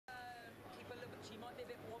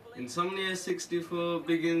Insomnia 64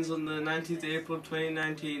 begins on the 19th April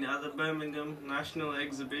 2019 at the Birmingham National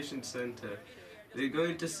Exhibition Centre. We're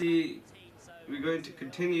going to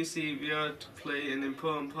continue to see VR to play an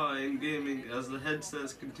important part in gaming as the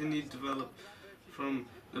headsets continue to develop from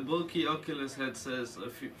the bulky Oculus headsets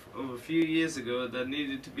of a few years ago that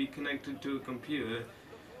needed to be connected to a computer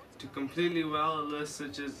to completely wireless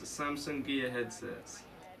such as the Samsung Gear headsets.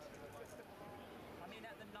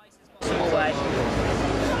 Is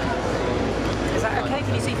that okay?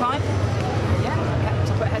 Can you see fine? Yeah? Okay,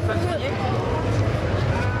 so put headphones on you.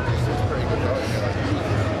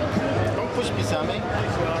 Don't push me, Sammy.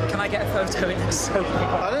 Can I get a photo? It looks so big.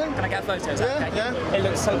 Pardon? Can I get a photo? Is that okay? Yeah. It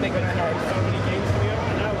looks so big on your head.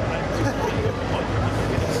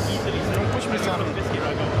 Don't push me, Sammy.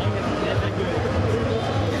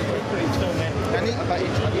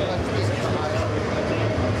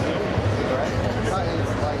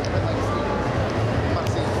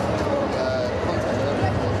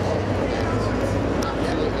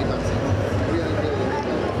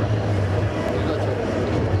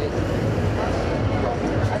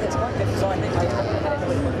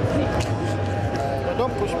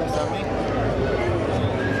 Don't push me, Sammy.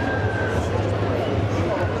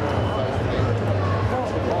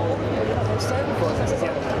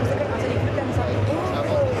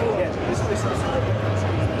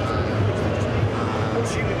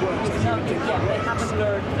 They haven't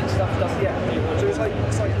learned and stuff. Yeah. So it's like my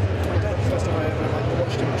dad, the first time I ever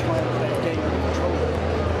watched him try and play a game on the controller. I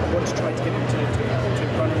wanted to try to get him to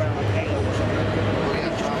run around with Halo or something. He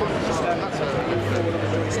just couldn't stand that sort of forward on the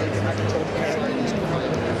joystick and I controlled the character.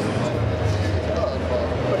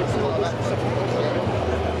 But it's all that stuff.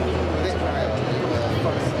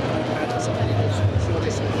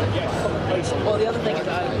 Well, the other thing is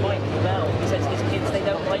that Mike Bell, he says his kids, they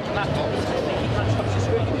don't like laptops. They can't touch the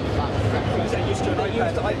screen. They're used to an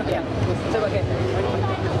iPad. Yeah. So again.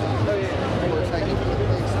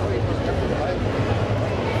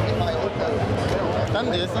 Done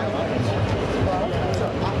this, huh?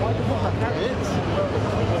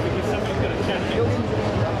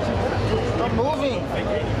 Stop moving.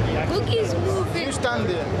 Boogie's moving. You stand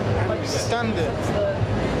there. Stand there.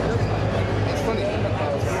 It's funny.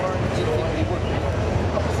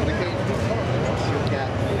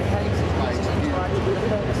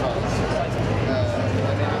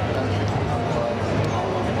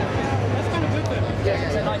 Yeah,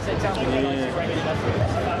 it's a nice example.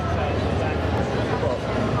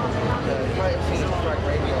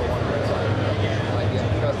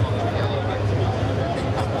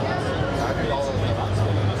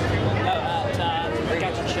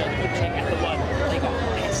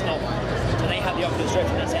 So they had the Oculus Rift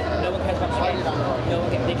and they said no one cares about the game, no one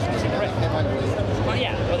gets interested in seeing the Rift. Well,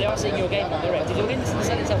 yeah, well they are seeing your game on the Rift. If you're going to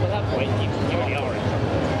set itself at that point, you really are.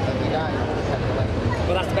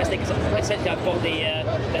 Well, that's the best thing because essentially I've got the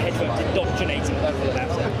headphones indoctrinating people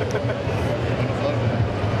about it.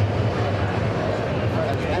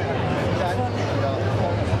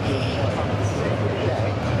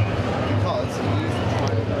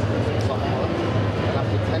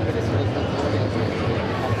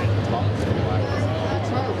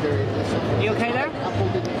 You okay there?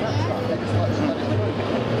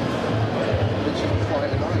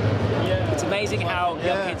 It's amazing how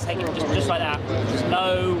young kids take it just like that. There's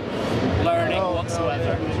no learning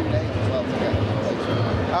whatsoever.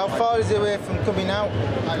 How far is it away from coming out?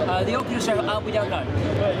 The Oculus Rift, we don't know.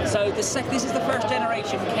 So this is the first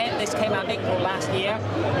generation kit. This came out April last year.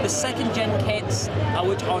 The second gen kits,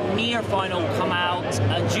 which are near final, come out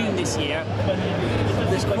June this year.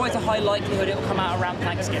 There's quite a high likelihood it will come out around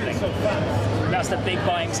Thanksgiving. That's the big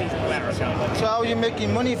buying season in America. So how are you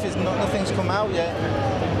making money if nothing's come out yet?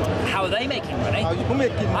 How are they making money? How are you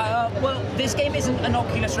making money? Well, this game isn't an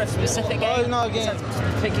Oculus Rift specific game. Oh, no, again.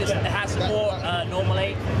 It has support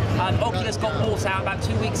normally. Oculus got bought out about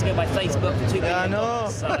 2 weeks ago by Facebook for $2 billion. Yeah, I know.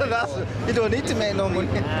 So. You don't need to make no money.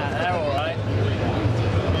 They're all right.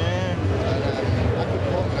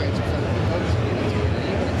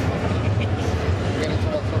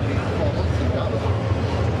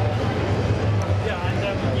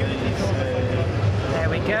 There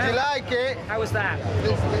we go. Do you like it? How was that? Do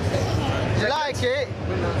you like it?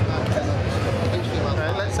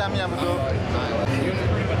 Right, let Sammy have a go.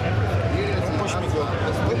 Push me, go.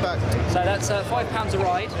 Look back. So that's £5 a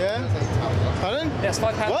ride. Yeah? Pardon? Yes,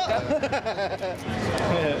 £5 What? a go.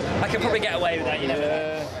 I could probably get away with that, you never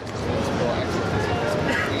know.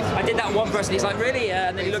 I did that one person, he's like, really?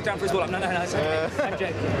 And then he looked down for his wallet. No, it's okay. I'm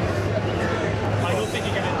joking. I don't think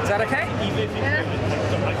you're going to... Is that okay? Even if you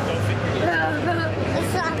don't like golfing.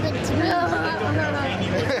 It's happened to me.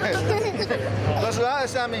 What's the matter,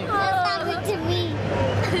 Sammy? What's happened to me?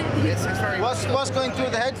 What's going through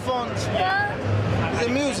the headphones? The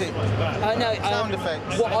music? No, Sound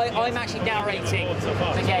effects. Well, I'm actually narrating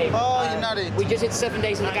the game. Oh, you're narrating. We just did 7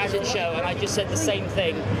 days of the Gadget Show, and I just said the same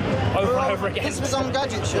thing over and over again. This was on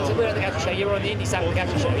Gadget Show. So we're at the Gadget Show. You were on the indie side of the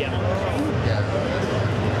Gadget Show, yeah.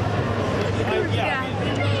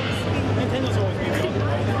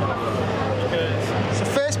 So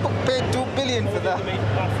Facebook paid $2 billion for that.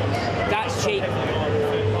 That's cheap.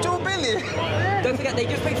 $2 billion? Don't forget, they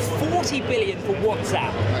just paid $40 billion for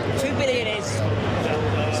WhatsApp. $2 billion is,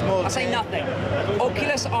 Small. I say nothing.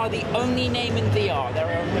 Oculus are the only name in VR. There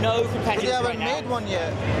are no But competitors they haven't right now. made one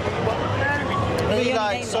yet. They're They the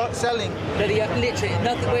like only name. selling. Literally,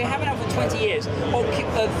 nothing. We haven't had for 20 years.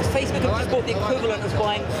 Facebook have just bought the equivalent of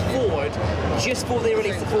buying Ford just before they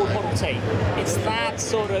released the Ford Model T. It's that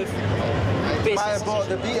sort of Might business. have bought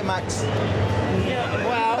the Betamax.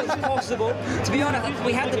 Well, it's possible. To be honest,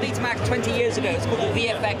 we had the Betamax 20 years ago. It's called the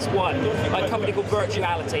VFX1 by a company called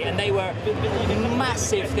Virtuality, and they were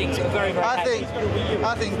massive things that were very, very heavy.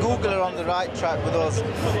 I think Google are on the right track with those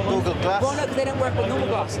Google Glass. Well, no, because they don't work with normal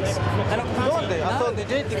glasses. They're not Don't they? I No, thought they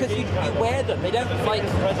did. because you wear them. They don't like.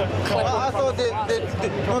 I thought the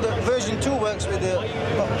version 2 works with the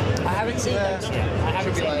I haven't seen those yet. I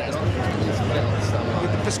haven't seen those.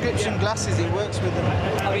 prescription glasses. It works with them.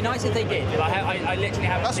 It'd be nice if they did, but I literally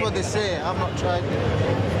haven't. That's seen what they them. say. I've not tried it.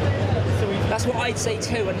 That's what I'd say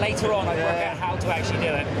too, and later on I'd work out how to actually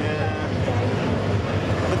do it.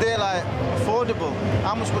 But they're like affordable.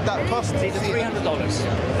 How much would that cost? These are $300.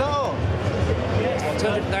 No.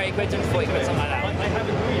 230 quid, 240 quid, something like that.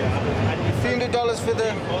 $300 for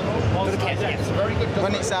the For the kit, yes.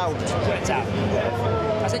 when it's out. When it's out.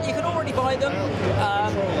 I said you can already buy them.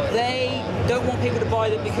 They don't want people to buy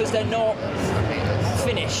them because they're not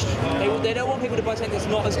finished. They don't want people to buy something that's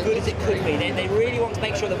not as good as it could be. They really want to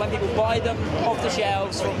make sure that when people buy them off the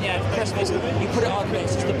shelves from Christmas, you put it on and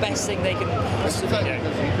it's just the best thing they can possibly do.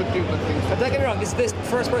 But don't get me wrong, this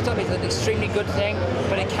first prototype is an extremely good thing,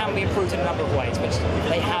 but it can be improved in a number of ways, which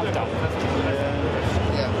they have done.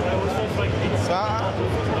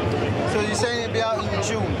 So you're saying it'll be out in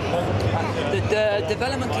June? The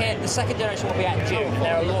development kit, the second generation will be out in June, and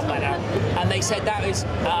they're a lot better. And they said that is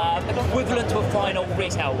equivalent to a final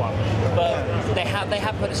retail one, but they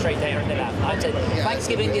have put a straight date in that. I said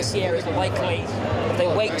Thanksgiving this year is likely. If they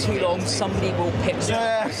wait too long, somebody will pick.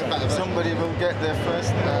 Yeah, somebody will get there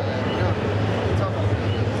first.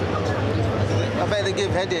 I bet they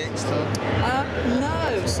give headaches too.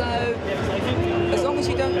 No, so as long as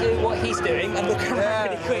you don't do what he's doing and look around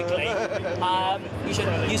really quickly,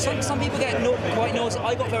 you should. Some people get quite nauseous.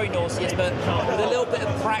 I got very nauseous, but with a little bit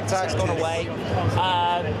of practice, it's gone away.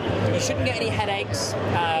 You shouldn't get any headaches.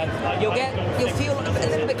 You'll feel a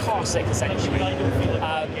little bit car sick essentially.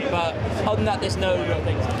 But other than that, there's no real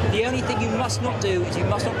things. The only thing you must not do is you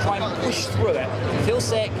must not try and push through it. If you feel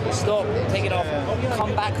sick, stop, take it off,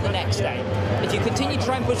 come back the next day. If you continue to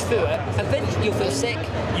try and push through it, eventually you'll feel sick,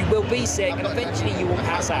 you will be sick, and eventually you will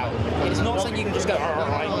pass out. It is not something you can just go,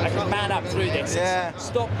 I can man up through this. Yeah.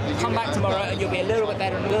 Stop, come back tomorrow, and you'll be a little bit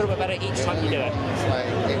better and a little bit better each time you do it.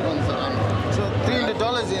 So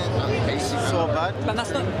 $300 isn't so bad. And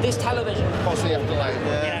that's not this television possible.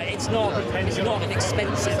 It's not an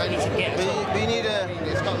expensive thing to get. But you need a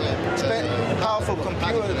powerful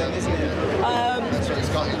computer then, isn't it?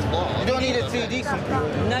 You don't need a 3D computer.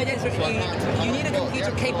 No, you need a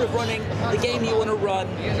computer capable of running the game you want to run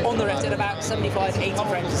on the rest at about 75, 80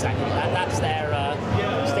 frames a second. And that's their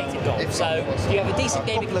stated goal. So if you have a decent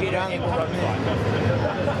gaming computer, it will run fine.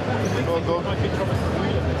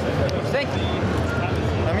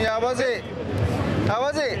 I mean, how was it? How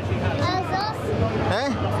was it? Awesome.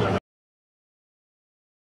 Eh?